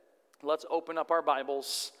let's open up our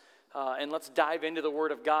Bibles and let's dive into the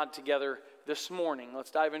Word of God together this morning. Let's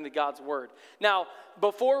dive into God's Word. Now,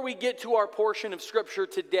 before we get to our portion of Scripture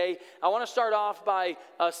today, I want to start off by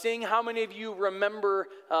seeing how many of you remember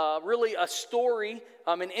really a story,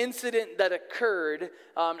 an incident that occurred.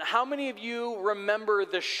 How many of you remember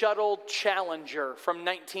the Shuttle Challenger from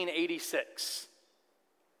 1986?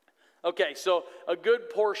 Okay, so a good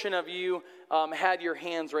portion of you had your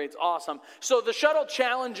hands raised. Awesome. So the Shuttle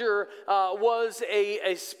Challenger was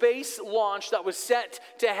a space launch that was set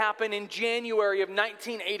to happen in January of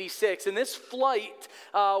 1986. And this flight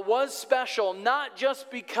was special, not just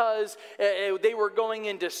because they were going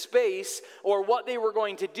into space or what they were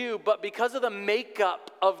going to do, but because of the makeup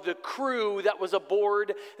of the crew that was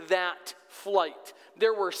aboard that flight.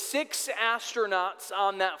 There were 6 astronauts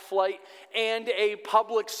on that flight, and a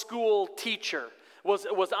public school teacher was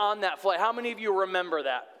on that flight. How many of you remember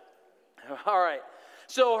that? All right.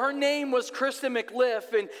 So her name was Krista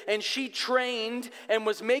McLiff, and she trained and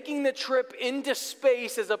was making the trip into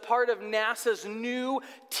space as a part of NASA's new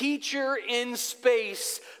Teacher in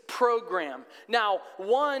Space program. Now,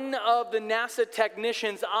 one of the NASA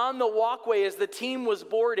technicians on the walkway as the team was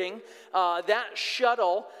boarding that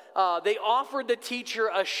shuttle, they offered the teacher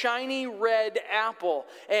a shiny red apple,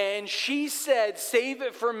 and she said, "Save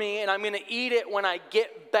it for me, and I'm going to eat it when I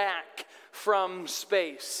get back from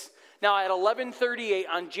space." Now, at 11:38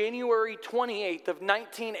 on January 28th of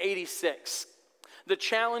 1986, the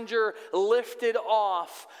Challenger lifted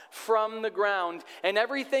off from the ground, and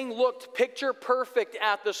everything looked picture perfect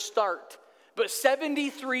at the start. But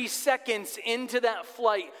 73 seconds into that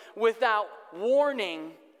flight, without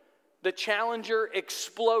warning, the Challenger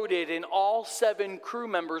exploded and all 7 crew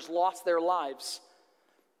members lost their lives.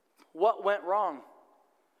 What went wrong?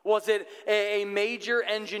 Was it a major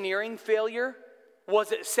engineering failure?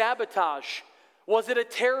 Was it sabotage? Was it a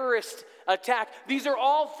terrorist attack? These are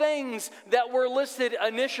all things that were listed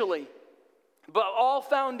initially, but all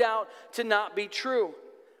found out to not be true.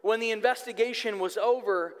 When the investigation was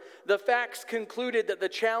over, the facts concluded that the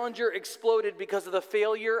Challenger exploded because of the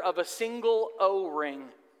failure of a single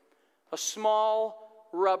O-ring, a small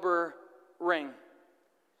rubber ring.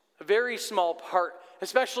 A very small part,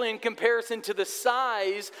 especially in comparison to the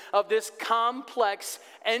size of this complex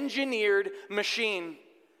engineered machine.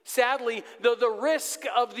 Sadly, the risk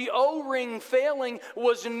of the O-ring failing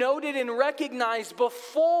was noted and recognized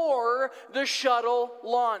before the shuttle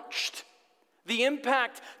launched. The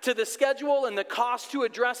impact to the schedule and the cost to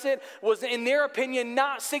address it was, in their opinion,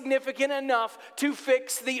 not significant enough to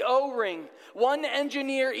fix the O-ring. One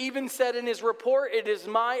engineer even said in his report, "It is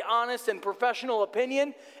my honest and professional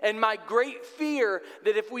opinion and my great fear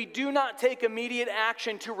that if we do not take immediate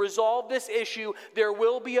action to resolve this issue, there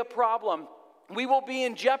will be a problem. We will be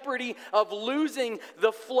in jeopardy of losing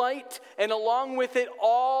the flight and along with it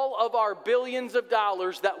all of our billions of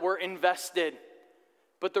dollars that were invested."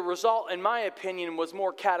 But the result, in my opinion, was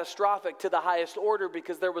more catastrophic to the highest order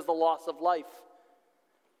because there was the loss of life.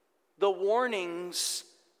 The warnings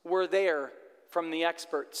were there from the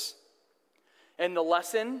experts. And the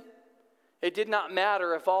lesson, it did not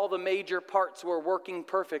matter if all the major parts were working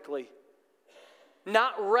perfectly.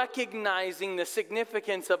 Not recognizing the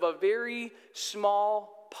significance of a very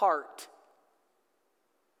small part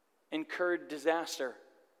incurred disaster.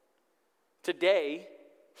 Today,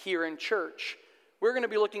 here in church, we're going to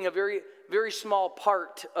be looking at a very, very small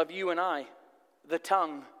part of you and I, the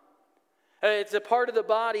tongue. It's a part of the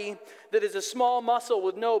body that is a small muscle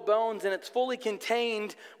with no bones, and it's fully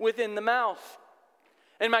contained within the mouth.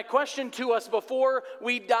 And my question to us before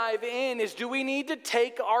we dive in is, do we need to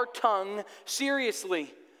take our tongue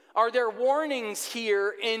seriously? Are there warnings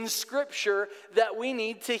here in Scripture that we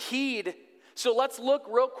need to heed? So let's look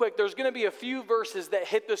real quick. There's going to be a few verses that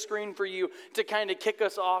hit the screen for you to kind of kick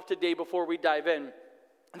us off today before we dive in.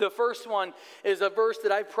 The first one is a verse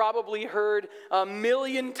that I've probably heard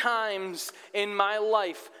 1,000,000 times in my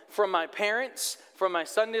life from my parents, from my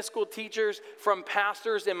Sunday school teachers, from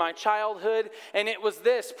pastors in my childhood. And it was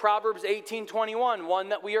this, Proverbs 18:21, one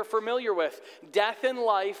that we are familiar with. "Death and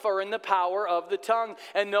life are in the power of the tongue,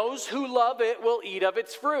 and those who love it will eat of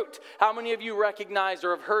its fruit." How many of you recognize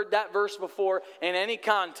or have heard that verse before in any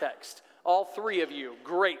context? All 3 of you.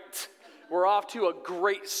 Great. We're off to a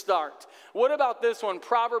great start. What about this one?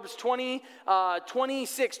 Proverbs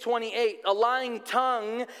 26:28. "A lying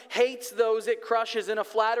tongue hates those it crushes, and a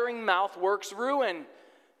flattering mouth works ruin."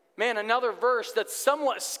 Man, another verse that's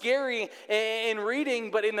somewhat scary in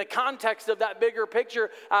reading, but in the context of that bigger picture,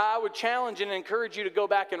 I would challenge and encourage you to go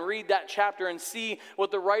back and read that chapter and see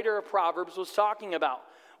what the writer of Proverbs was talking about.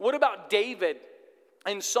 What about David?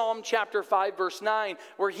 in Psalm chapter 5, verse 9,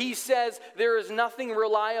 where he says, there is nothing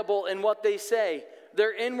reliable in what they say.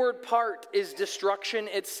 Their inward part is destruction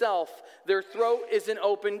itself. Their throat is an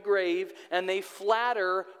open grave, and they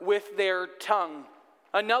flatter with their tongue.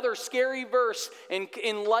 Another scary verse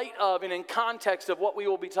in light of and in context of what we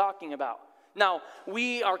will be talking about. Now,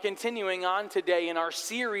 we are continuing on today in our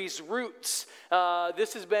series, Roots.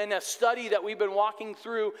 This has been a study that we've been walking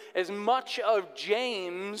through as much of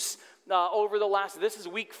James over the last, this is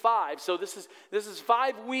week 5. So this is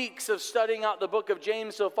 5 weeks of studying out the book of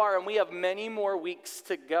James so far, and we have many more weeks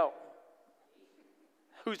to go.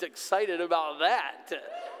 Who's excited about that?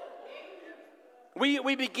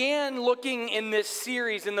 We began looking in this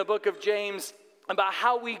series in the book of James about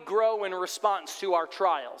how we grow in response to our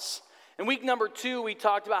trials. In week number 2, we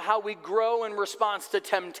talked about how we grow in response to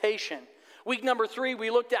temptation. Week number 3,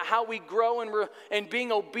 we looked at how we grow in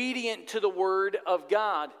being obedient to the Word of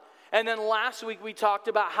God. And then last week, we talked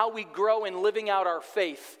about how we grow in living out our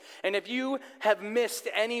faith. And if you have missed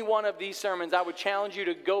any one of these sermons, I would challenge you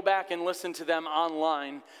to go back and listen to them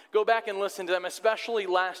online. Go back and listen to them, especially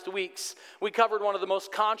last week's. We covered one of the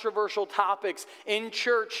most controversial topics in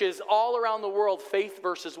churches all around the world, faith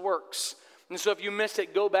versus works. And so if you missed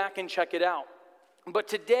it, go back and check it out. But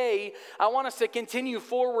today, I want us to continue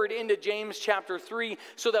forward into James chapter 3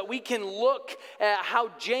 so that we can look at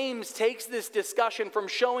how James takes this discussion from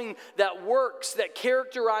showing that works that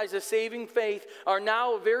characterize a saving faith are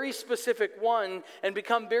now a very specific one and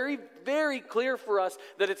become very, very clear for us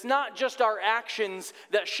that it's not just our actions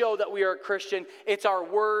that show that we are a Christian, it's our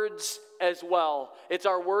words as well. It's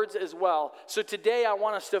our words as well. So today I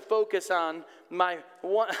want us to focus on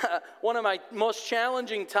one of my most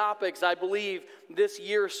challenging topics, I believe, this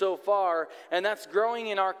year so far, and that's growing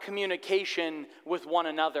in our communication with one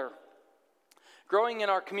another. Growing in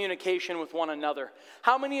our communication with one another.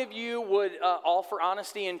 How many of you would, all for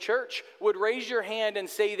honesty in church, would raise your hand and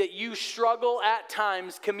say that you struggle at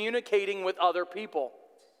times communicating with other people?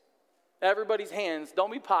 Everybody's hands.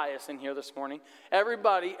 Don't be pious in here this morning.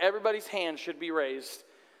 Everybody's hands should be raised,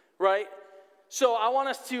 right? So I want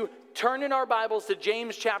us to turn in our Bibles to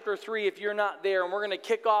James chapter 3 if you're not there, and we're going to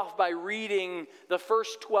kick off by reading the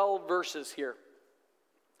first 12 verses here.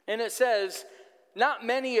 And it says, not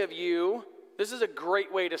many of you, this is a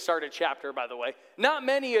great way to start a chapter, by the way, not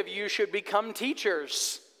many of you should become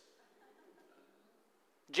teachers.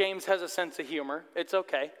 James has a sense of humor. It's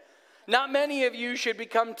okay. Not many of you should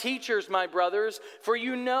become teachers, my brothers, for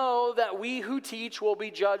you know that we who teach will be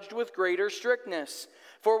judged with greater strictness.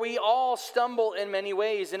 For we all stumble in many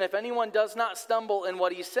ways, and if anyone does not stumble in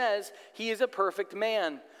what he says, he is a perfect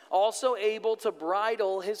man, also able to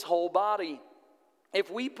bridle his whole body.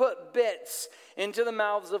 If we put bits into the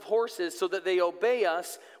mouths of horses so that they obey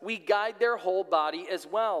us, we guide their whole body as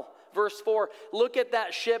well. Verse 4, look at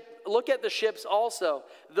the ships also.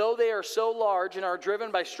 Though they are so large and are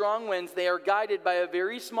driven by strong winds, they are guided by a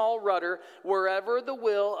very small rudder wherever the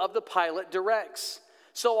will of the pilot directs.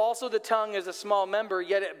 So also the tongue is a small member,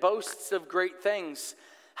 yet it boasts of great things.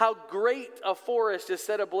 How great a forest is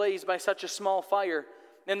set ablaze by such a small fire.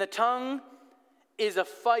 And the tongue is a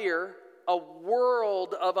fire, a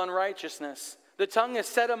world of unrighteousness. The tongue is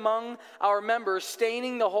set among our members,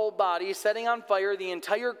 staining the whole body, setting on fire the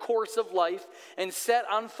entire course of life, and set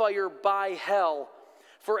on fire by hell.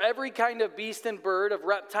 For every kind of beast and bird, of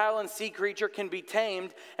reptile and sea creature can be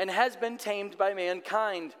tamed, and has been tamed by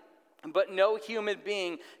mankind. But no human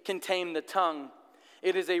being can tame the tongue.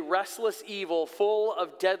 It is a restless evil, full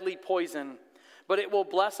of deadly poison. But it will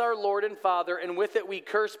bless our Lord and Father, and with it we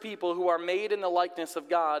curse people who are made in the likeness of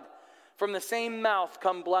God. From the same mouth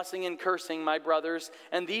come blessing and cursing, my brothers,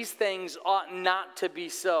 and these things ought not to be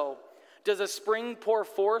so. Does a spring pour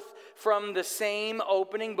forth from the same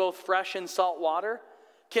opening both fresh and salt water?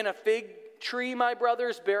 Can a fig tree, my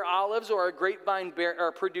brothers, bear olives, or a grapevine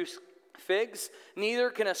produce figs?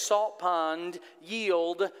 Neither can a salt pond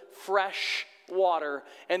yield fresh water.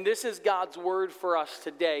 And this is God's word for us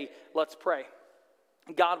today. Let's pray.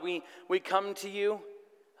 God, we come to you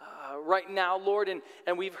right now, Lord,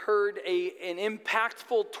 and we've heard an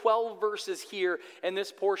impactful 12 verses here in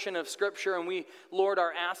this portion of Scripture, and we, Lord,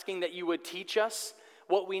 are asking that you would teach us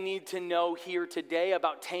what we need to know here today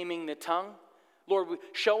about taming the tongue. Lord,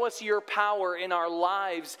 show us your power in our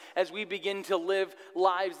lives as we begin to live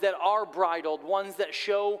lives that are bridled, ones that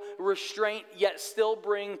show restraint yet still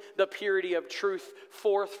bring the purity of truth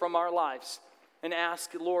forth from our lives. And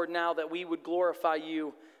ask, Lord, now that we would glorify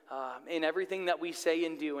you in everything that we say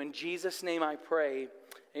and do. In Jesus' name I pray,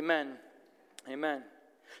 amen. Amen.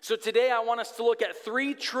 So today I want us to look at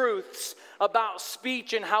 3 truths about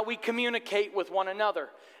speech and how we communicate with one another.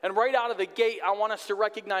 And right out of the gate, I want us to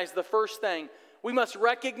recognize the first thing. We must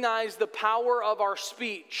recognize the power of our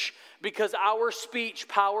speech because our speech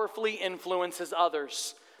powerfully influences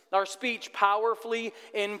others. Our speech powerfully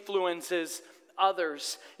influences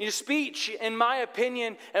others. Speech, in my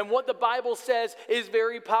opinion, and what the Bible says is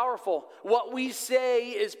very powerful. What we say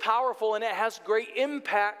is powerful, and it has great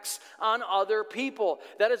impacts on other people.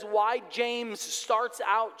 That is why James starts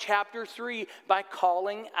out chapter 3 by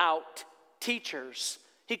calling out teachers.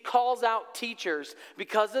 He calls out teachers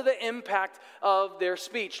because of the impact of their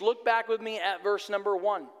speech. Look back with me at verse number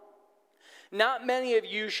 1. Not many of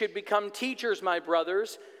you should become teachers, my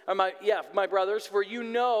brothers, for you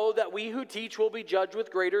know that we who teach will be judged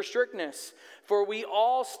with greater strictness. For we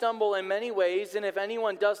all stumble in many ways, and if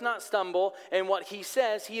anyone does not stumble in what he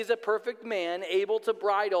says, he is a perfect man, able to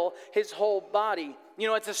bridle his whole body.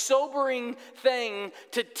 It's a sobering thing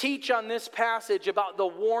to teach on this passage about the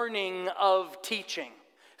warning of teaching.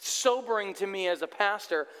 It's sobering to me as a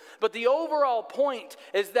pastor. But the overall point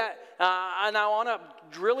is that, and I want to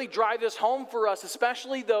really drive this home for us,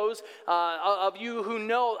 especially those of you who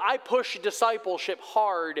know I push discipleship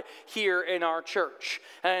hard here in our church.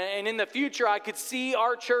 And in the future, I could see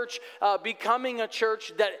our church becoming a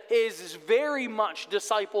church that is very much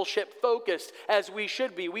discipleship focused, as we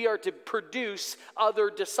should be. We are to produce other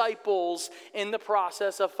disciples in the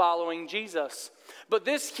process of following Jesus. But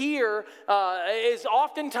this here is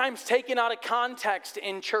oftentimes taken out of context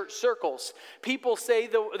in church circles. People say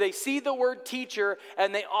they see the word teacher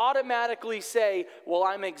and they automatically say, well,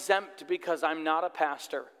 I'm exempt because I'm not a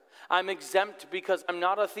pastor. I'm exempt because I'm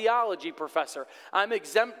not a theology professor. I'm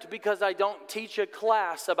exempt because I don't teach a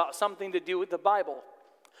class about something to do with the Bible.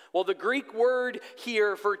 Well, the Greek word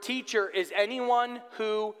here for teacher is anyone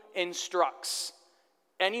who instructs.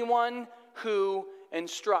 Anyone who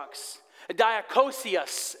instructs.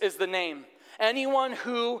 Diakosios is the name. Anyone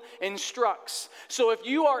who instructs. So if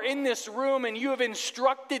you are in this room and you have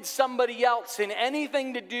instructed somebody else in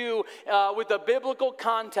anything to do with a biblical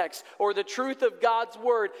context or the truth of God's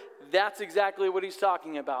word, that's exactly what he's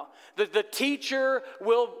talking about. The teacher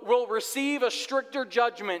will receive a stricter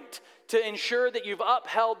judgment to ensure that you've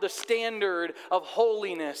upheld the standard of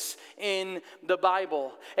holiness in the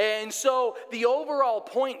Bible. And so the overall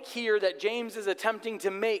point here that James is attempting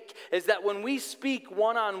to make is that when we speak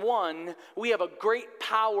one-on-one, we have a great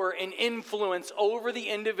power and influence over the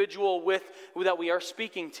individual that we are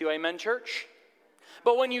speaking to. Amen, church?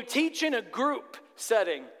 But when you teach in a group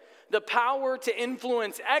setting, the power to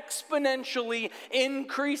influence exponentially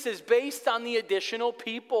increases based on the additional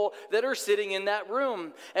people that are sitting in that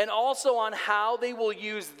room, and also on how they will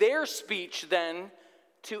use their speech then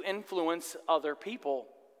to influence other people.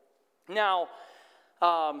 Now,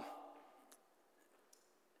 the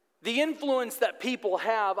influence that people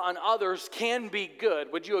have on others can be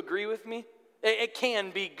good. Would you agree with me? It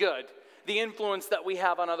can be good. The influence that we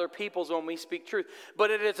have on other people when we speak truth.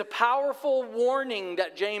 But it is a powerful warning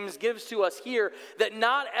that James gives to us here that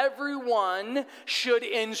not everyone should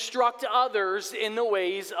instruct others in the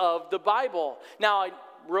ways of the Bible. Now,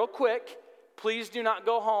 real quick, please do not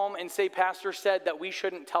go home and say, Pastor said that we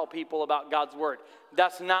shouldn't tell people about God's word.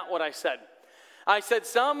 That's not what I said. I said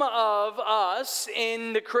some of us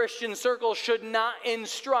in the Christian circle should not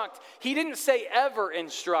instruct. He didn't say ever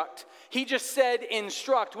instruct. He just said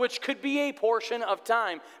instruct, which could be a portion of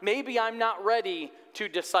time. Maybe I'm not ready to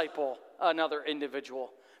disciple another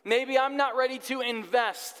individual. Maybe I'm not ready to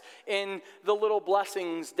invest in the little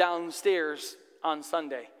blessings downstairs on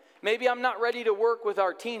Sunday. Maybe I'm not ready to work with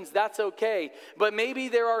our teens. That's okay. But maybe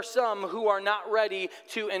there are some who are not ready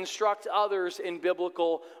to instruct others in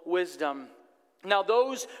biblical wisdom. Now,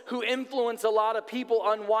 those who influence a lot of people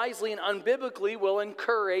unwisely and unbiblically will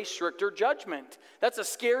incur a stricter judgment. That's a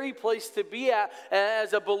scary place to be at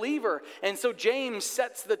as a believer. And so James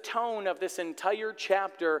sets the tone of this entire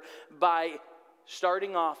chapter by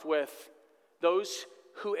starting off with those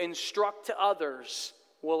who instruct to others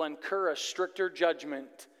will incur a stricter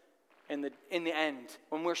judgment in the end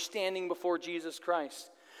when we're standing before Jesus Christ.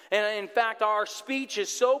 And in fact, our speech is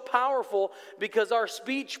so powerful because our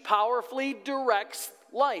speech powerfully directs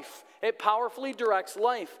life. It powerfully directs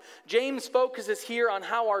life. James focuses here on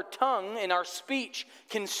how our tongue and our speech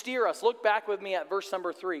can steer us. Look back with me at verse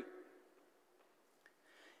number 3.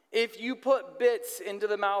 If you put bits into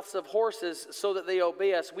the mouths of horses so that they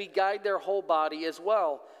obey us, we guide their whole body as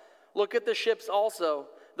well. Look at the ships also.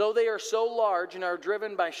 Though they are so large and are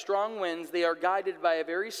driven by strong winds, they are guided by a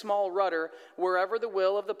very small rudder wherever the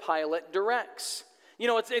will of the pilot directs. You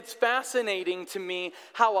know, it's fascinating to me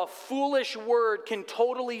how a foolish word can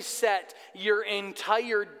totally set your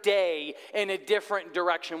entire day in a different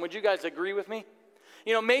direction. Would you guys agree with me?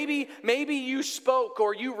 You know, maybe you spoke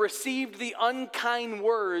or you received the unkind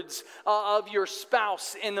words of your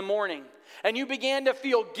spouse in the morning, and you began to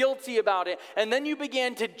feel guilty about it, and then you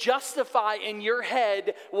began to justify in your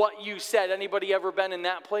head what you said. Anybody ever been in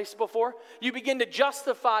that place before? You begin to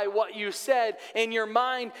justify what you said in your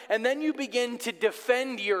mind, and then you begin to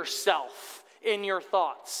defend yourself in your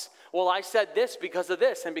thoughts. Well, I said this because of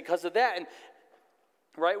this and because of that, and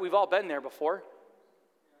right? We've all been there before.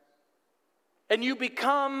 And you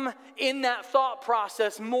become, in that thought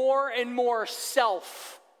process, more and more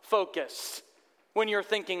self-focused when you're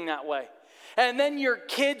thinking that way. And then your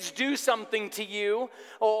kids do something to you,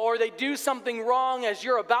 or they do something wrong as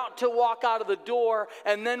you're about to walk out of the door,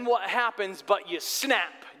 and then what happens? But you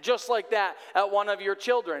snap, just like that, at one of your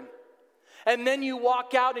children. And then you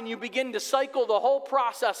walk out and you begin to cycle the whole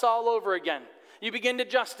process all over again. You begin to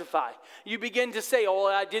justify. You begin to say, oh,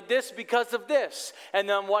 I did this because of this. And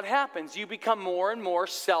then what happens? You become more and more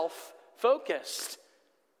self-focused.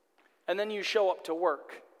 And then you show up to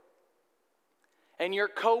work. And your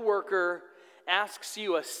coworker asks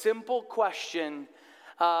you a simple question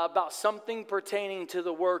about something pertaining to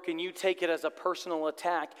the work, and you take it as a personal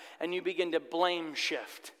attack, and you begin to blame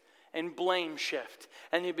shift. And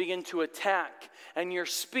you begin to attack. And your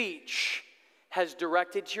speech has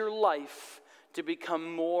directed your life to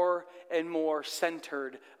become more and more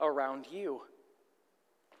centered around you.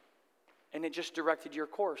 And it just directed your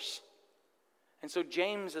course. And so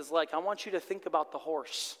James is like, I want you to think about the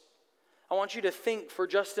horse. I want you to think for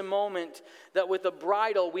just a moment that with a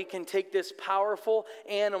bridle we can take this powerful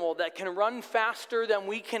animal that can run faster than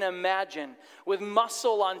we can imagine, with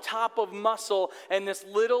muscle on top of muscle, and this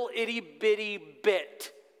little itty bitty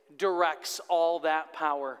bit directs all that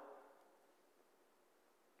power.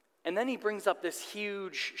 And then he brings up this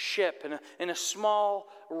huge ship and a small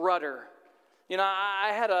rudder. You know,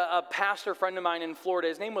 I had a pastor friend of mine in Florida.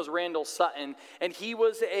 His name was Randall Sutton, and he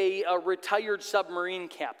was a retired submarine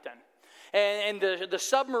captain. And the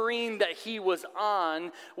submarine that he was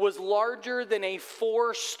on was larger than a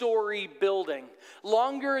 4-story building,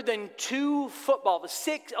 longer than 2 football.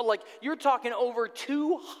 You're talking over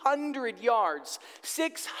 200 yards,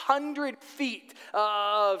 600 feet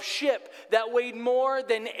of ship that weighed more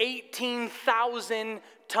than 18,000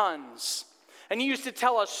 tons. And he used to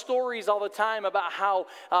tell us stories all the time about how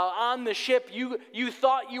on the ship you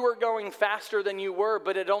thought you were going faster than you were,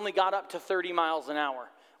 but it only got up to 30 miles an hour.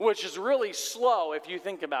 Which is really slow if you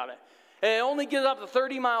think about it. And it only gets up to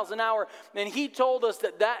 30 miles an hour. And he told us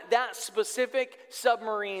that specific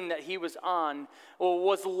submarine that he was on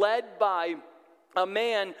was led by a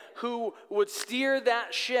man who would steer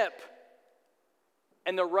that ship.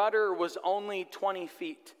 And the rudder was only 20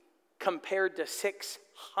 feet compared to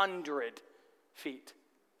 600 feet.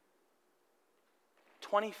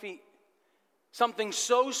 20 feet. Something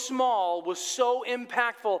so small was so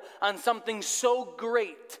impactful on something so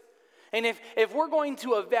great. And if we're going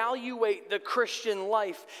to evaluate the Christian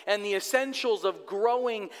life and the essentials of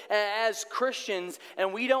growing as Christians,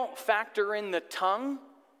 and we don't factor in the tongue,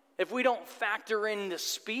 if we don't factor in the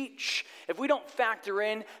speech, if we don't factor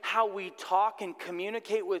in how we talk and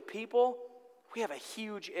communicate with people, we have a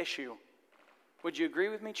huge issue. Would you agree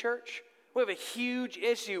with me, church? We have a huge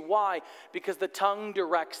issue. Why? Because the tongue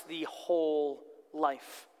directs the whole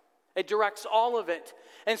life. It directs all of it.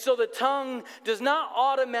 And so the tongue does not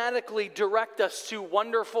automatically direct us to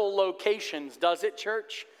wonderful locations, does it,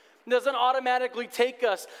 church? It doesn't automatically take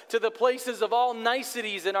us to the places of all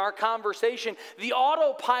niceties in our conversation. The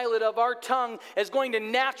autopilot of our tongue is going to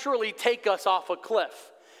naturally take us off a cliff.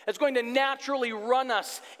 It's going to naturally run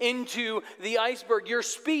us into the iceberg. Your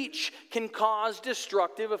speech can cause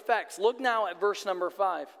destructive effects. Look now at verse number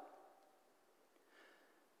 5.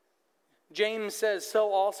 James says,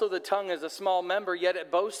 so also the tongue is a small member, yet it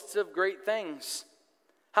boasts of great things.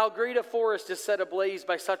 How great a forest is set ablaze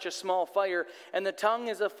by such a small fire, and the tongue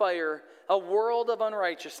is a fire, a world of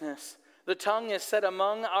unrighteousness. The tongue is set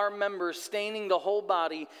among our members, staining the whole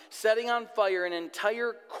body, setting on fire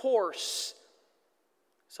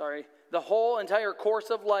the whole entire course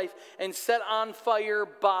of life, and set on fire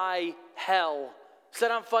by hell. Set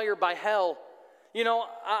on fire by hell. You know,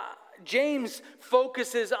 James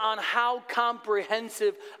focuses on how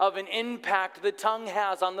comprehensive of an impact the tongue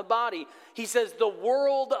has on the body. He says the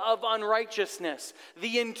world of unrighteousness,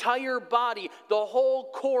 the entire body, the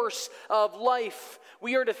whole course of life.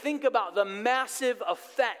 We are to think about the massive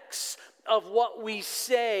effects of what we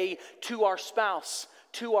say to our spouse,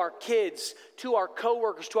 to our kids, to our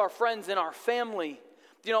coworkers, to our friends, and our family.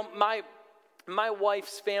 You know, my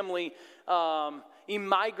wife's family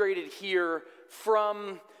immigrated here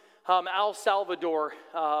from El Salvador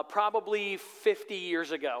probably 50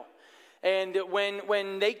 years ago. And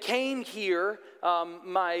when they came here,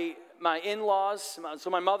 my in-laws, so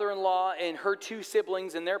my mother-in-law and her two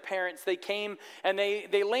siblings and their parents, they came and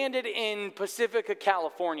they landed in Pacifica,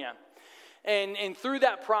 California. And through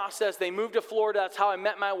that process, they moved to Florida. That's how I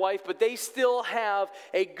met my wife. But they still have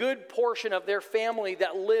a good portion of their family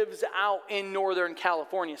that lives out in Northern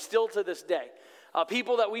California, still to this day.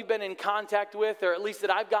 People that we've been in contact with, or at least that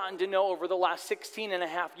I've gotten to know over the last 16 and a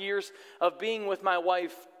half years of being with my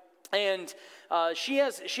wife. And she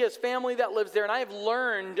has family that lives there. And I have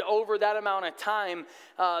learned over that amount of time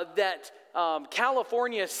that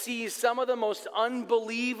California sees some of the most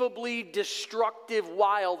unbelievably destructive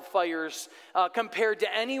wildfires compared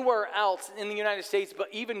to anywhere else in the United States, but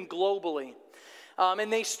even globally. And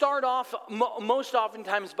they start off most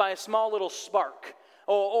oftentimes by a small little spark.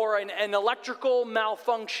 Or an electrical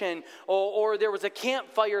malfunction, or there was a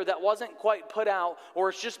campfire that wasn't quite put out, or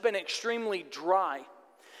it's just been extremely dry.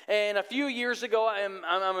 And a few years ago,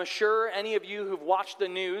 I'm sure any of you who've watched the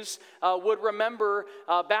news would remember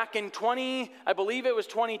back in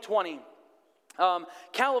 2020,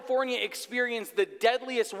 California experienced the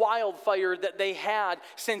deadliest wildfire that they had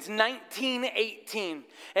since 1918.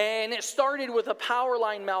 And it started with a power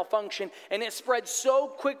line malfunction, and it spread so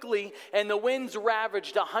quickly, and the winds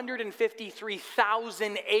ravaged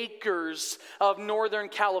 153,000 acres of Northern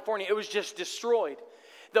California. It was just destroyed.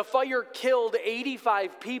 The fire killed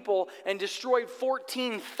 85 people and destroyed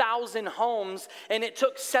 14,000 homes, and it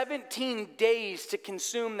took 17 days to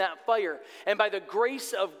consume that fire. And by the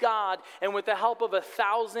grace of God, and with the help of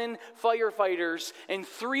 1,000 firefighters, and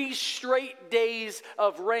 3 straight days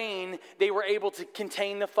of rain, they were able to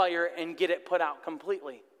contain the fire and get it put out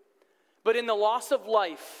completely. But in the loss of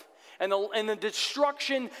life, and the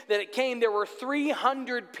destruction that it came, there were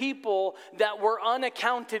 300 people that were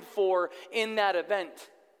unaccounted for in that event.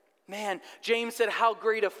 Man, James said how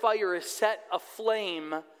great a fire is set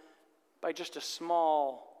aflame by just a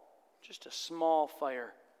small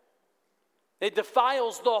fire. It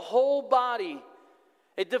defiles the whole body.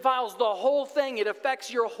 It defiles the whole thing. It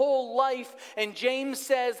affects your whole life. And James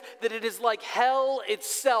says that it is like hell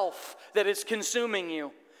itself that is consuming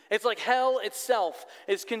you. It's like hell itself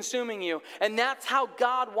is consuming you. And that's how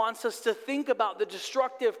God wants us to think about the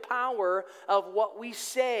destructive power of what we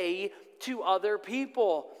say to other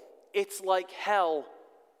people. It's like hell,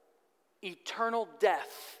 eternal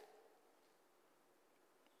death.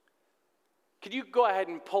 Could you go ahead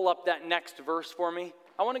and pull up that next verse for me?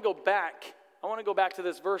 I want to go back to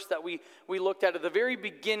this verse that we looked at the very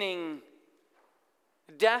beginning.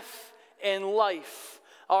 Death and life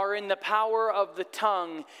are in the power of the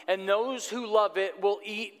tongue, and those who love it will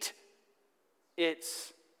eat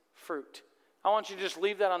its fruit. I want you to just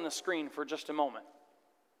leave that on the screen for just a moment.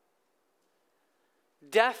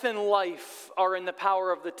 Death and life are in the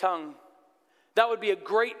power of the tongue. That would be a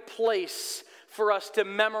great place for us to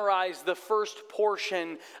memorize the first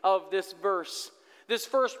portion of this verse. This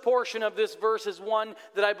first portion of this verse is one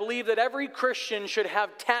that I believe that every Christian should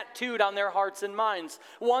have tattooed on their hearts and minds.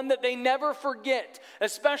 One that they never forget,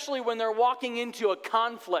 especially when they're walking into a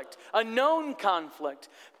conflict, a known conflict.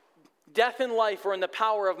 Death and life are in the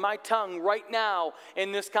power of my tongue right now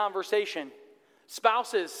in this conversation.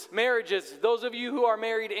 Spouses, marriages, those of you who are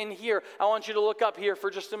married in here, I want you to look up here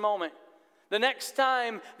for just a moment. The next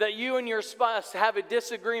time that you and your spouse have a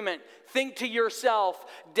disagreement, think to yourself,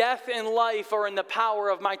 death and life are in the power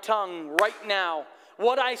of my tongue right now.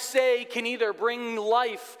 What I say can either bring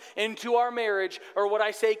life into our marriage, or what I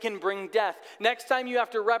say can bring death. Next time you have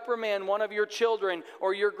to reprimand one of your children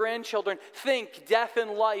or your grandchildren, think death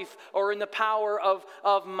and life are in the power of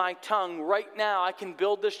my tongue. Right now I can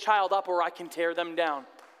build this child up, or I can tear them down.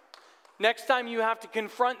 Next time you have to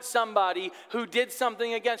confront somebody who did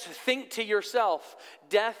something against you, think to yourself,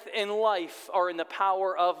 death and life are in the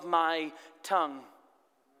power of my tongue.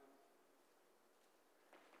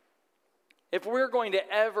 If we're going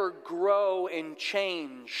to ever grow and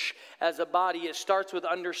change as a body, it starts with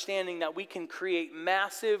understanding that we can create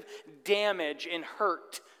massive damage and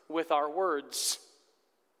hurt with our words.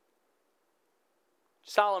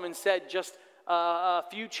 Solomon said just a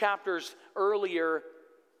few chapters earlier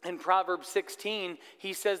in Proverbs 16,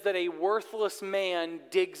 he says that a worthless man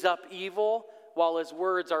digs up evil while his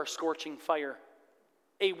words are scorching fire.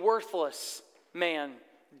 A worthless man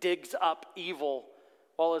digs up evil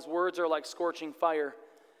while his words are like scorching fire.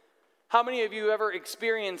 How many of you ever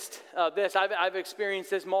experienced this? I've experienced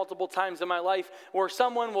this multiple times in my life, where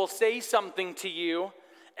someone will say something to you,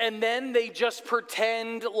 and then they just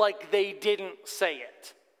pretend like they didn't say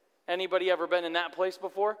it. Anybody ever been in that place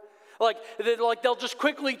before? Like they'll just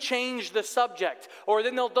quickly change the subject, or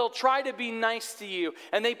then they'll try to be nice to you,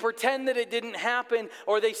 and they pretend that it didn't happen,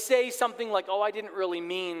 or they say something like, "Oh, I didn't really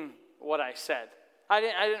mean what I said. I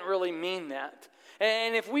didn't really mean that."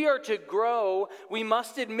 And if we are to grow, we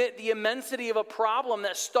must admit the immensity of a problem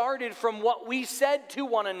that started from what we said to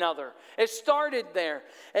one another. It started there.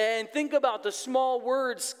 And think about the small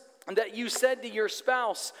words that you said to your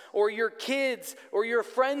spouse or your kids or your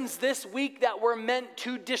friends this week that were meant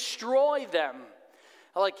to destroy them.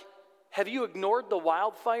 Like, have you ignored the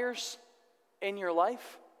wildfires in your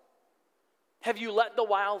life? Have you let the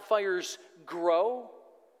wildfires grow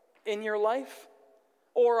in your life?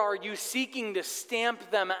 Or are you seeking to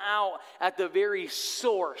stamp them out at the very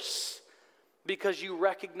source because you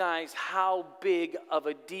recognize how big of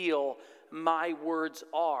a deal my words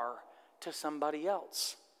are to somebody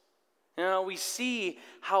else? You know, we see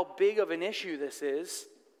how big of an issue this is.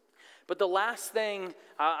 But the last thing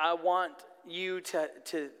I want you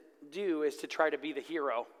to do is to try to be the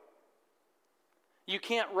hero. You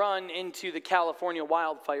can't run into the California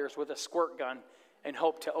wildfires with a squirt gun and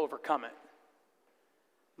hope to overcome it.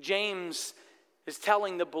 James is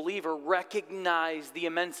telling the believer, recognize the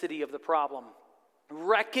immensity of the problem.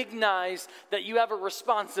 Recognize that you have a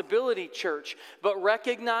responsibility, church, but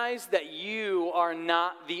recognize that you are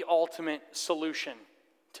not the ultimate solution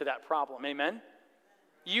to that problem. Amen?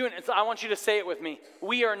 I want you to say it with me.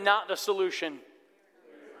 We are not the solution.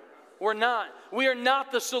 We're not. We are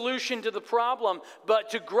not the solution to the problem, but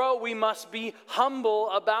to grow, we must be humble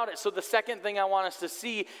about it. So the second thing I want us to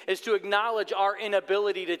see is to acknowledge our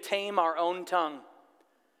inability to tame our own tongue.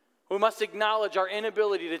 We must acknowledge our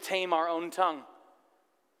inability to tame our own tongue.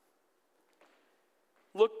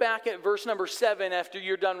 Look back at verse number 7 after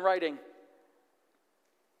you're done writing.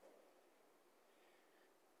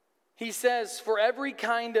 He says, "For every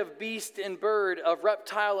kind of beast and bird, of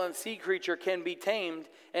reptile and sea creature can be tamed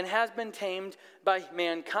and has been tamed by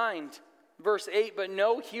mankind." Verse 8, "But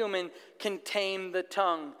no human can tame the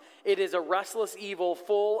tongue. It is a restless evil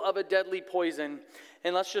full of a deadly poison."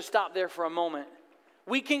 And let's just stop there for a moment.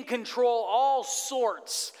 We can control all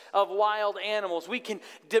sorts of wild animals. We can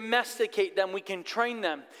domesticate them. We can train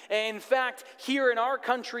them. And in fact, here in our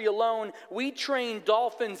country alone, we train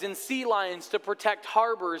dolphins and sea lions to protect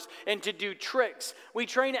harbors and to do tricks. We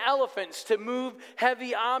train elephants to move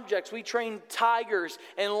heavy objects. We train tigers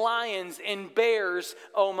and lions and bears.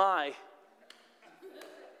 Oh my.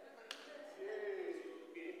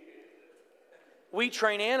 We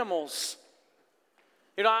train animals.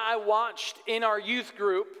 You know, I watched in our youth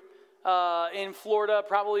group in Florida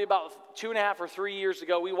probably about 2.5 or 3 years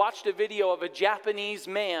ago, we watched a video of a Japanese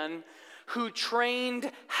man who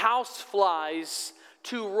trained houseflies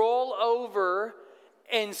to roll over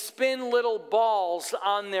and spin little balls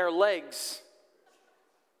on their legs.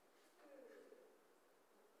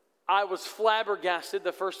 I was flabbergasted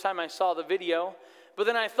the first time I saw the video, but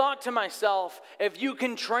then I thought to myself, if you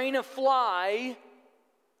can train a fly,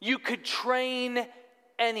 you could train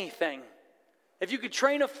anything. If you could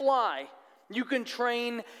train a fly, you can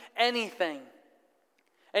train anything.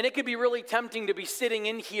 And it could be really tempting to be sitting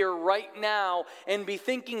in here right now and be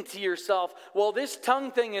thinking to yourself, well, this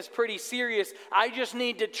tongue thing is pretty serious. I just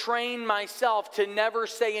need to train myself to never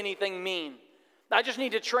say anything mean. I just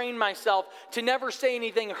need to train myself to never say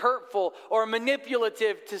anything hurtful or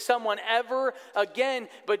manipulative to someone ever again.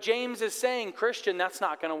 But James is saying, Christian, that's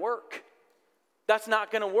not going to work. That's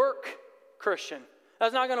not going to work, Christian.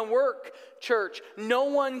 That's not going to work, church. No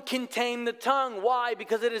one can tame the tongue. Why?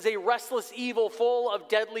 Because it is a restless evil full of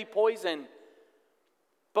deadly poison.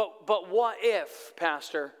 But what if,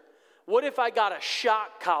 Pastor? What if I got a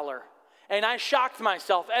shock collar and I shocked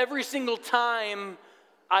myself every single time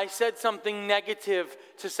I said something negative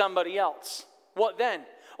to somebody else? What then?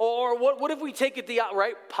 Or what if we take it the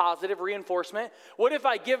outright positive reinforcement? What if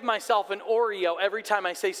I give myself an Oreo every time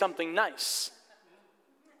I say something nice?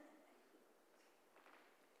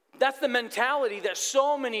 That's the mentality that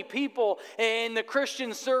so many people in the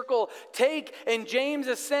Christian circle take. And James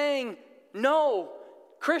is saying, no,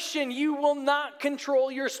 Christian, you will not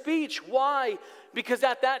control your speech. Why? Because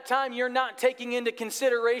at that time, you're not taking into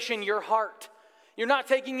consideration your heart. You're not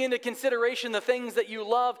taking into consideration the things that you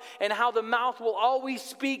love and how the mouth will always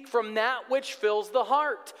speak from that which fills the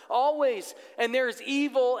heart. Always. And there's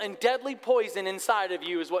evil and deadly poison inside of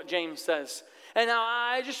you is what James says. And now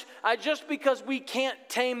I just because we can't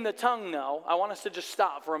tame the tongue, though, I want us to just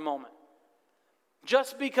stop for a moment.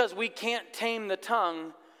 Just because we can't tame the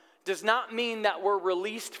tongue does not mean that we're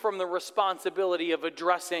released from the responsibility of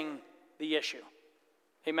addressing the issue.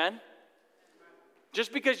 Amen?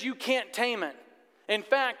 Just because you can't tame it. In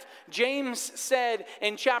fact, James said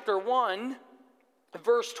in chapter 1,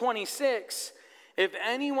 verse 26, if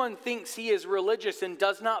anyone thinks he is religious and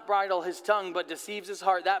does not bridle his tongue but deceives his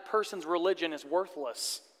heart, that person's religion is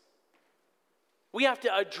worthless. We have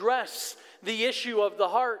to address the issue of the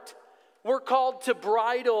heart. We're called to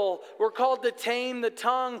bridle. We're called to tame the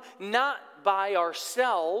tongue, not by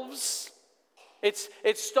ourselves.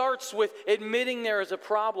 It starts with admitting there is a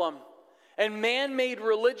problem. And man-made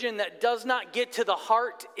religion that does not get to the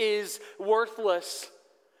heart is worthless.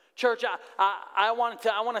 Church, I want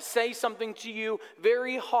to say something to you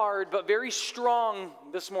very hard but very strong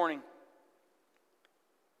this morning.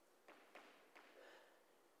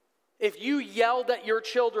 If you yelled at your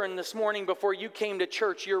children this morning before you came to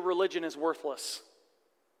church, your religion is worthless.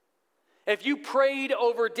 If you prayed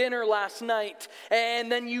over dinner last night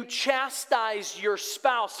and then you chastised your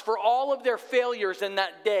spouse for all of their failures in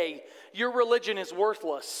that day, your religion is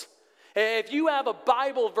worthless. If you have a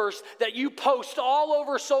Bible verse that you post all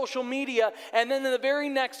over social media and then in the very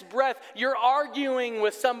next breath you're arguing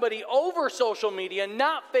with somebody over social media,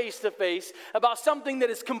 not face to face, about something that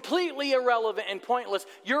is completely irrelevant and pointless,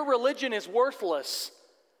 your religion is worthless.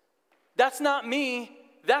 That's not me.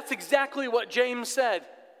 That's exactly what James said.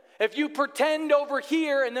 If you pretend over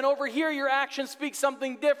here and then over here your actions speak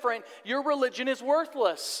something different, your religion is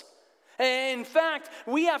worthless. In fact,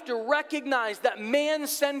 we have to recognize that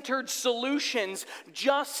man-centered solutions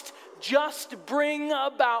just bring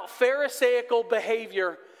about pharisaical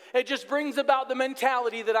behavior. It just brings about the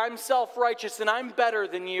mentality that I'm self-righteous and I'm better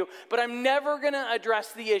than you, but I'm never going to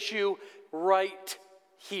address the issue right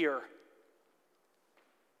here.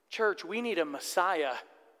 Church, we need a Messiah.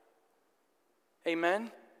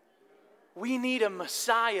 Amen? We need a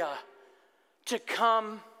Messiah to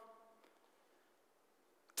come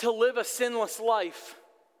to live a sinless life,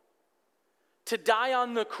 to die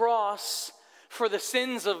on the cross for the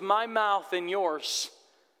sins of my mouth and yours.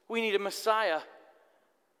 We need a Messiah.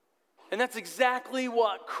 And that's exactly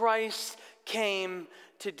what Christ came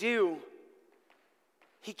to do.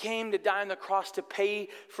 He came to die on the cross to pay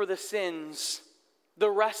for the sins, the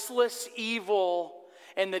restless evil,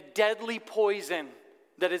 and the deadly poison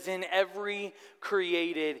that is in every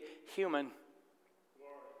created human.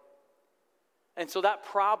 And so that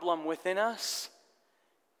problem within us,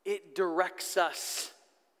 it directs us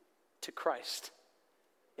to Christ.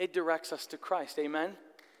 It directs us to Christ, amen?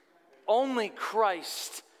 Only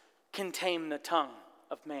Christ can tame the tongue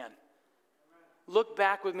of man. Look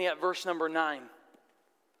back with me at verse number 9.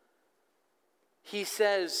 He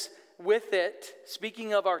says, with it,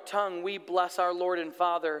 speaking of our tongue, we bless our Lord and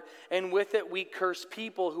Father, and with it we curse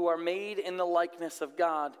people who are made in the likeness of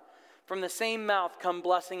God. From the same mouth come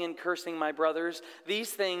blessing and cursing, my brothers.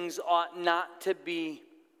 These things ought not to be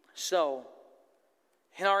so.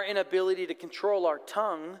 In our inability to control our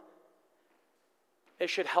tongue, it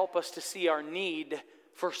should help us to see our need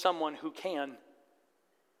for someone who can.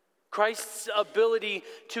 Christ's ability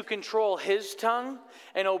to control his tongue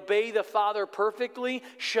and obey the Father perfectly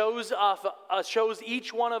shows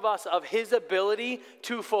each one of us of his ability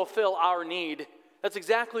to fulfill our need. That's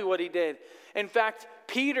exactly what he did. In fact,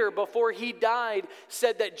 Peter, before he died,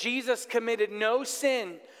 said that Jesus committed no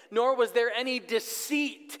sin, nor was there any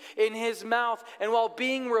deceit in his mouth. And while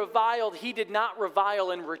being reviled, he did not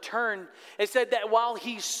revile in return. It said that while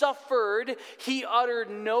he suffered, he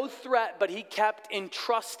uttered no threat, but he kept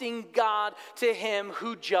entrusting God to him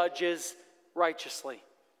who judges righteously.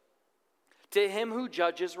 To him who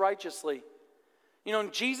judges righteously. You know,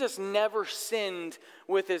 Jesus never sinned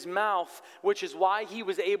with his mouth, which is why he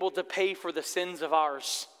was able to pay for the sins of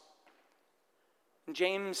ours.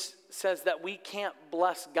 James says that we can't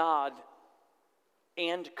bless God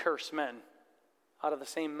and curse men out of the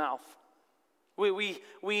same mouth. We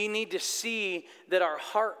need to see that our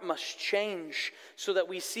heart must change so that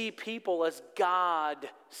we see people as God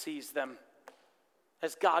sees them,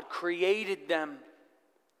 as God created them.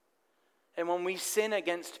 And when we sin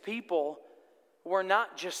against people, we're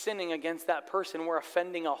not just sinning against that person, we're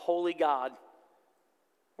offending a holy God.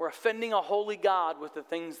 We're offending a holy God with the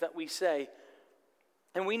things that we say.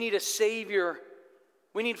 And we need a Savior.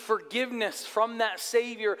 We need forgiveness from that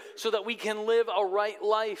Savior so that we can live a right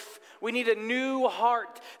life. We need a new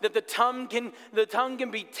heart that the tongue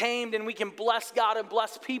can be tamed and we can bless God and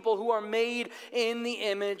bless people who are made in the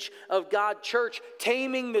image of God. Church,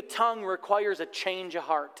 taming the tongue requires a change of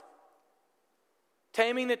heart.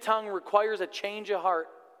 Taming the tongue requires a change of heart.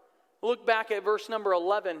 Look back at verse number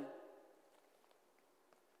 11.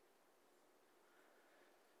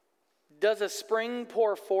 Does a spring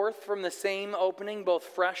pour forth from the same opening both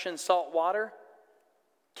fresh and salt water?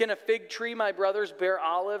 Can a fig tree, my brothers, bear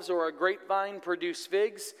olives, or a grapevine produce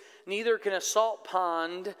figs? Neither can a salt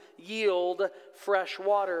pond yield fresh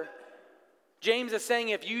water. James is saying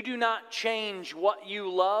if you do not change what you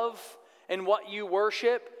love and what you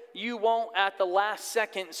worship, you won't at the last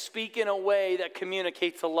second speak in a way that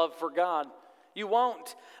communicates a love for God. You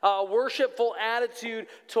won't. A worshipful attitude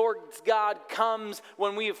towards God comes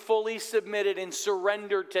when we have fully submitted and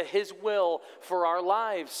surrendered to His will for our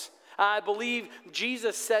lives. I believe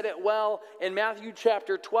Jesus said it well in Matthew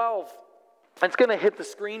chapter 12. It's going to hit the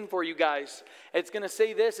screen for you guys. It's going to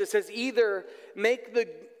say this. It says, either make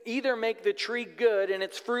the tree good and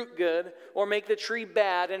its fruit good, or make the tree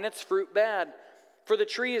bad and its fruit bad. For the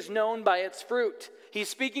tree is known by its fruit. He's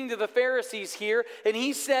speaking to the Pharisees here, and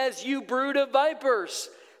he says, you brood of vipers,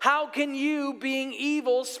 how can you, being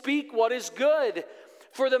evil, speak what is good?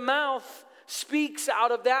 For the mouth speaks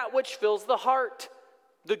out of that which fills the heart.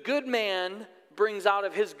 The good man brings out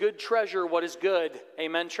of his good treasure what is good.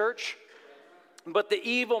 Amen, church? But the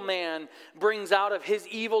evil man brings out of his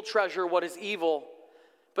evil treasure what is evil.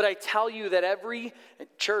 But I tell you that every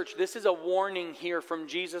church, this is a warning here from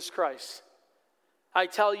Jesus Christ. I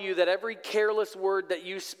tell you that every careless word that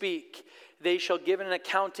you speak, they shall give an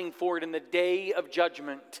accounting for it in the day of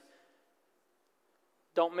judgment.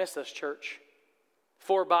 Don't miss this, church.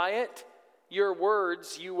 For by it, your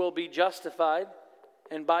words, you will be justified,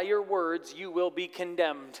 and by your words you will be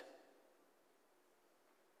condemned.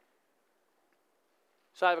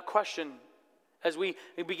 So I have a question as we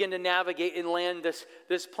begin to navigate and land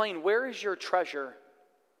this plane. Where is your treasure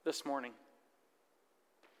this morning?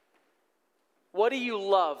 What do you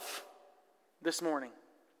love this morning?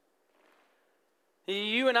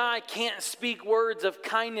 You and I can't speak words of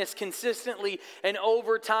kindness consistently and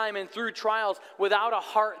over time and through trials without a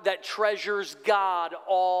heart that treasures God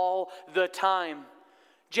all the time.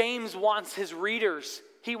 James wants his readers,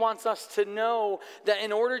 he wants us to know that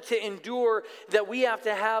in order to endure, that we have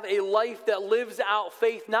to have a life that lives out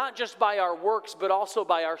faith, not just by our works, but also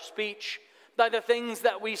by our speech, by the things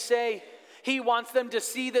that we say. He wants them to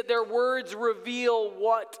see that their words reveal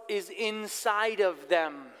what is inside of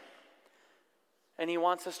them. And he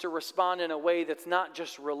wants us to respond in a way that's not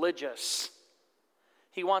just religious.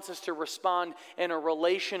 He wants us to respond in a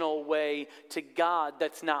relational way to God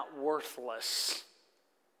that's not worthless.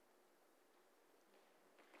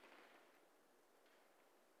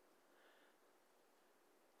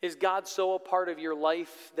 Is God so a part of your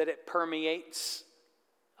life that it permeates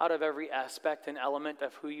out of every aspect and element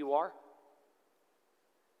of who you are?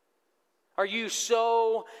 Are you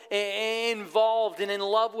so involved and in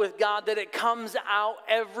love with God that it comes out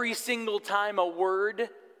every single time a word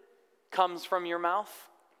comes from your mouth?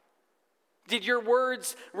 Did your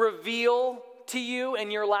words reveal to you in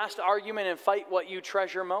your last argument and fight what you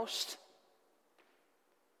treasure most?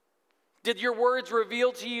 Did your words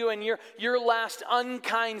reveal to you in your last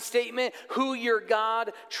unkind statement who your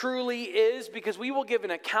God truly is? Because we will give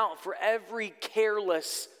an account for every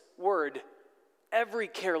careless word. Every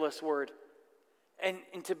careless word. And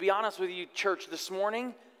to be honest with you, church, this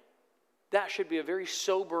morning, that should be a very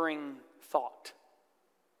sobering thought.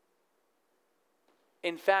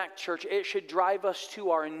 In fact, church, it should drive us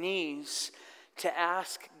to our knees to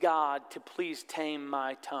ask God to please tame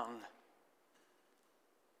my tongue.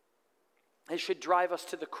 It should drive us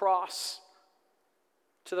to the cross,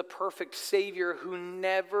 to the perfect Savior who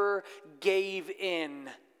never gave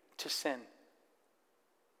in to sin.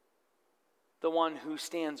 The one who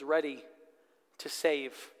stands ready to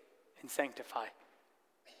save and sanctify.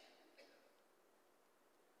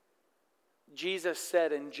 Jesus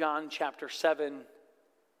said in John chapter 7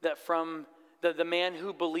 that from the man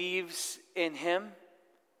who believes in him,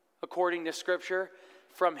 according to Scripture,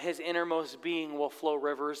 from his innermost being will flow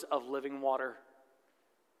rivers of living water.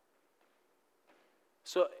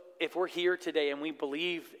 So if we're here today and we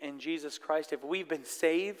believe in Jesus Christ, if we've been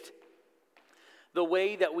saved, the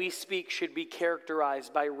way that we speak should be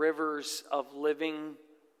characterized by rivers of living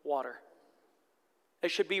water.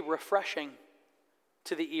 It should be refreshing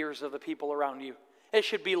to the ears of the people around you. It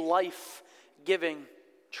should be life-giving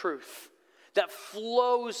truth that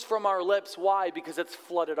flows from our lips. Why? Because it's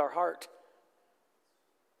flooded our heart.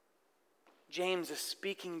 James is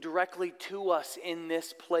speaking directly to us in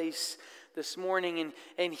this place this morning,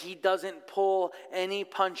 and he doesn't pull any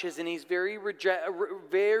punches, and he's very,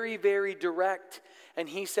 very direct. And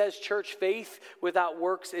he says, church, faith without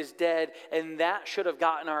works is dead, and that should have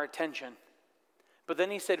gotten our attention. But then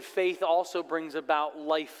he said, faith also brings about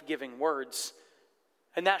life-giving words,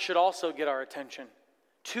 and that should also get our attention.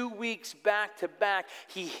 2 weeks back to back,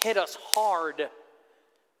 he hit us hard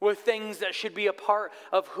with things that should be a part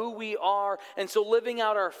of who we are. And so living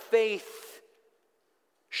out our faith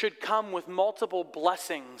should come with multiple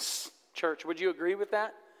blessings. Church, would you agree with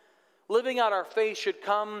that? Living out our faith should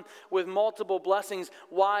come with multiple blessings.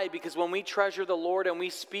 Why? Because when we treasure the Lord and we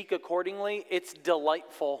speak accordingly, it's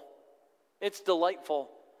delightful. It's delightful.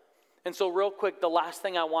 And so real quick, the last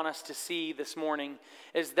thing I want us to see this morning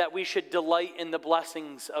is that we should delight in the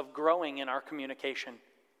blessings of growing in our communication.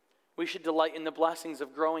 We should delight in the blessings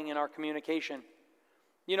of growing in our communication.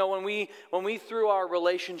 You know, when we through our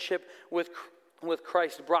relationship with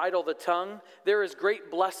Christ bridle the tongue, there is great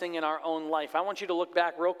blessing in our own life. I want you to look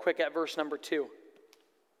back real quick at verse number 2.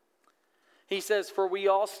 He says, "For we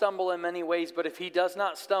all stumble in many ways, but if he does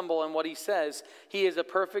not stumble in what he says, he is a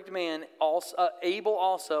perfect man, able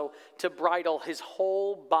also to bridle his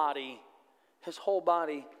whole body." His whole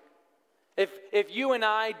body. If you and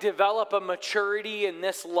I develop a maturity in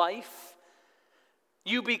this life,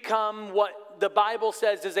 you become what the Bible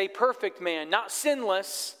says is a perfect man, not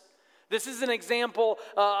sinless. This is an example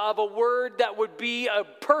of a word that would be a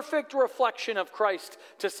perfect reflection of Christ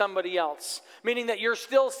to somebody else. Meaning that you're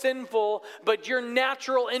still sinful, but your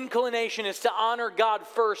natural inclination is to honor God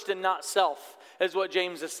first and not self, is what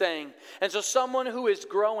James is saying. And so someone who is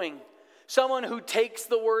growing, someone who takes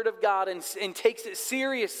the word of God and takes it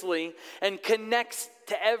seriously and connects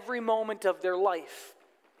to every moment of their life,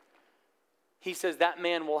 he says that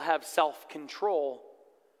man will have self-control.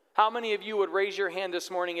 How many of you would raise your hand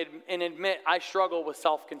this morning and admit, I struggle with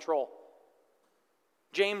self-control?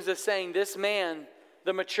 James is saying this man,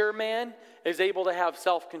 the mature man, is able to have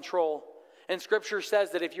self-control. And Scripture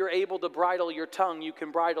says that if you're able to bridle your tongue, you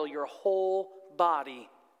can bridle your whole body.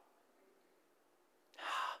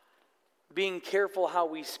 Being careful how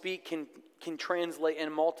we speak can translate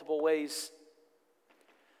in multiple ways.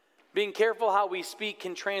 Being careful how we speak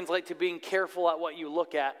can translate to being careful at what you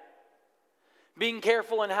look at. Being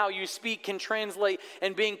careful in how you speak can translate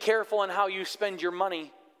in being careful in how you spend your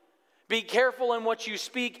money. Be careful in what you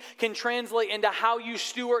speak can translate into how you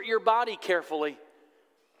steward your body carefully.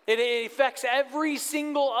 It affects every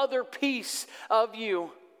single other piece of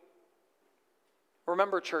you.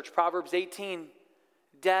 Remember, church, Proverbs 18,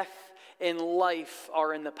 death and life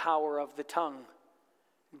are in the power of the tongue.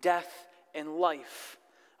 Death and life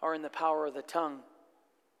are in the power of the tongue.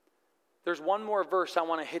 There's one more verse I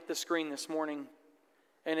want to hit the screen this morning,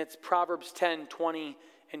 and it's Proverbs 10, 20,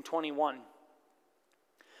 and 21.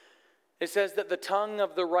 It says that the tongue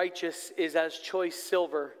of the righteous is as choice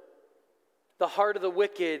silver. The heart of the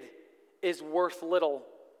wicked is worth little.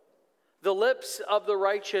 The lips of the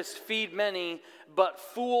righteous feed many, but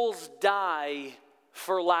fools die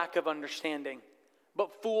for lack of understanding.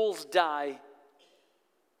 But fools die.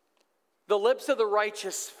 The lips of the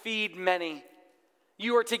righteous feed many.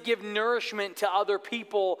 You are to give nourishment to other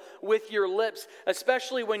people with your lips,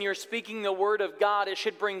 especially when you're speaking the word of God. It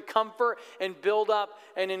should bring comfort and build up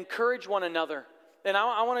and encourage one another. And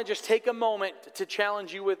I want to just take a moment to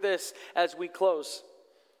challenge you with this as we close.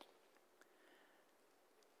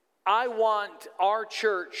 I want our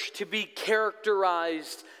church to be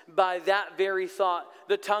characterized by that very thought.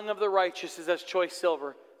 The tongue of the righteous is as choice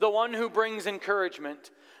silver. The one who brings encouragement.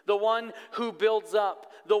 The one who builds up.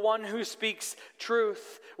 The one who speaks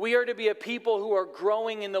truth. We are to be a people who are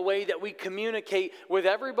growing in the way that we communicate with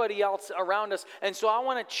everybody else around us. And so I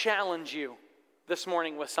want to challenge you this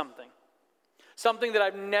morning with something. Something that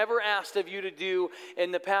I've never asked of you to do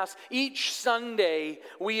in the past. Each Sunday,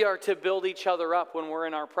 we are to build each other up when we're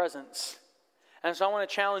in our presence. And so I want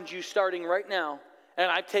to challenge you starting right now. And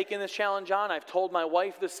I've taken this challenge on. I've told my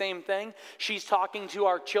wife the same thing. She's talking to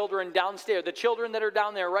our children downstairs. The children that are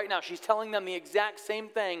down there right now, she's telling them the exact same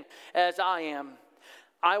thing as I am.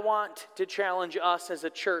 I want to challenge us as a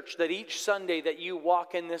church that each Sunday that you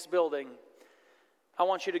walk in this building, I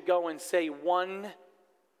want you to go and say one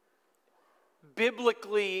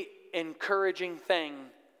biblically encouraging thing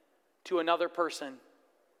to another person.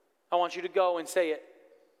 I want you to go and say it.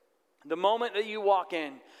 The moment that you walk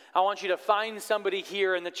in, I want you to find somebody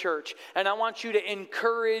here in the church, and I want you to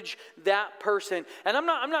encourage that person. And I'm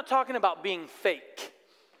not talking about being fake.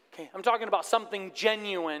 Okay, I'm talking about something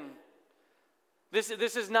genuine. This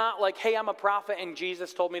is not like, hey, I'm a prophet and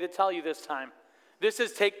Jesus told me to tell you this time. This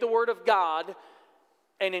is take the word of God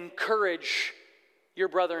and encourage your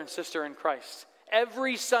brother and sister in Christ.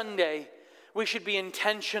 Every Sunday, we should be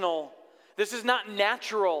intentional. This is not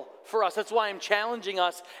natural for us. That's why I'm challenging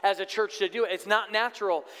us as a church to do it. It's not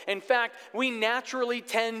natural. In fact, we naturally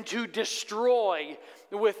tend to destroy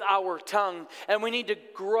with our tongue. And we need to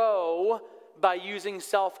grow by using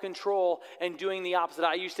self-control and doing the opposite.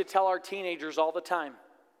 I used to tell our teenagers all the time,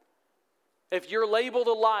 If you're labeled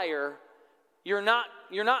a liar, you're not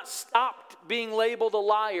stopped being labeled a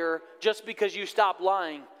liar just because you stop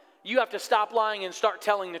lying. You have to stop lying and start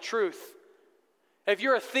telling the truth. If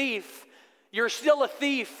you're a thief, you're still a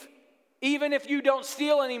thief, even if you don't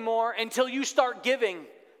steal anymore, until you start giving,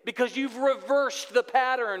 because you've reversed the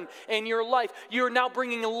pattern in your life. You're now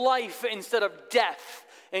bringing life instead of death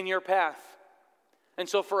in your path. And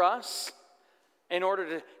so for us, in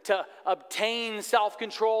order to obtain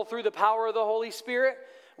self-control through the power of the Holy Spirit,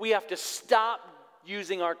 we have to stop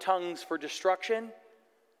using our tongues for destruction,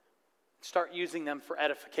 start using them for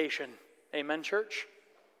edification. Amen, church?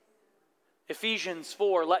 Ephesians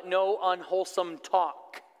 4, let no unwholesome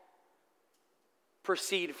talk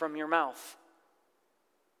proceed from your mouth.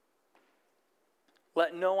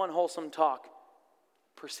 Let no unwholesome talk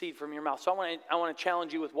proceed from your mouth. So I want to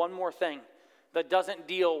challenge you with one more thing that doesn't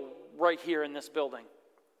deal right here in this building.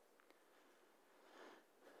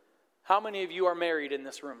 How many of you are married in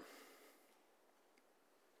this room?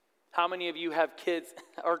 How many of you have kids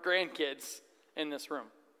or grandkids in this room?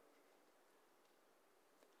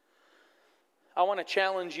 I want to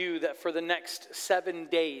challenge you that for the next 7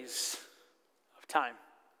 days of time,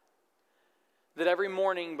 that every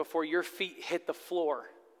morning before your feet hit the floor,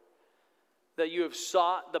 that you have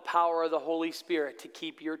sought the power of the Holy Spirit to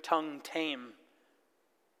keep your tongue tame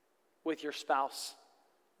with your spouse,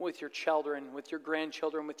 with your children, with your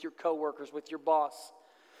grandchildren, with your coworkers, with your boss,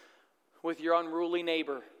 with your unruly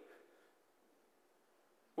neighbor,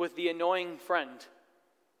 with the annoying friend.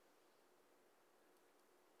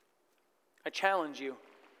 I challenge you,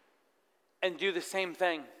 and do the same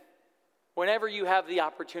thing. Whenever you have the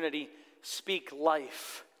opportunity, speak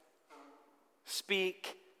life.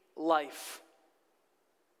 Speak life.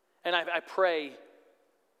 And I pray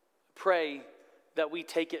that we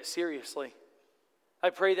take it seriously. I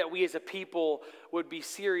pray that we as a people would be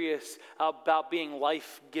serious about being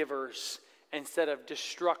life givers instead of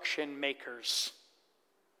destruction makers.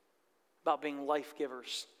 About being life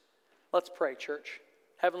givers. Let's pray, church.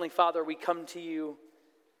 Heavenly Father, we come to you.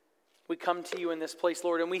 We come to you in this place,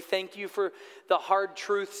 Lord, and we thank you for the hard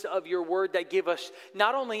truths of your word that give us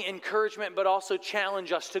not only encouragement, but also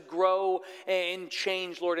challenge us to grow and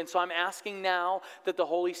change, Lord. And so I'm asking now that the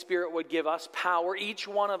Holy Spirit would give us power, each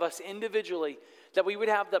one of us individually, that we would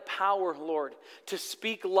have the power, Lord, to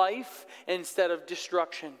speak life instead of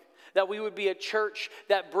destruction. That we would be a church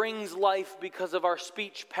that brings life because of our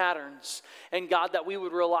speech patterns. And God, that we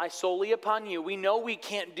would rely solely upon you. We know we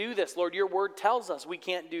can't do this, Lord. Your word tells us we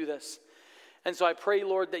can't do this. And so I pray,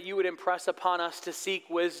 Lord, that you would impress upon us to seek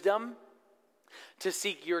wisdom, to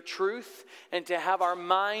seek your truth, and to have our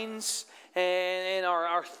minds and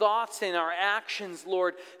our thoughts and our actions,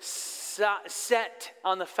 Lord, set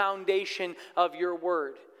on the foundation of your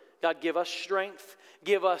word. God, give us strength.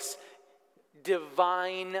 Give us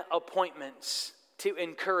divine appointments to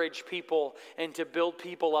encourage people and to build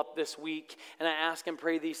people up this week. And I ask and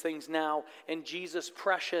pray these things now in Jesus'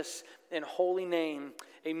 precious and holy name.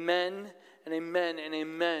 Amen and amen and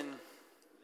amen.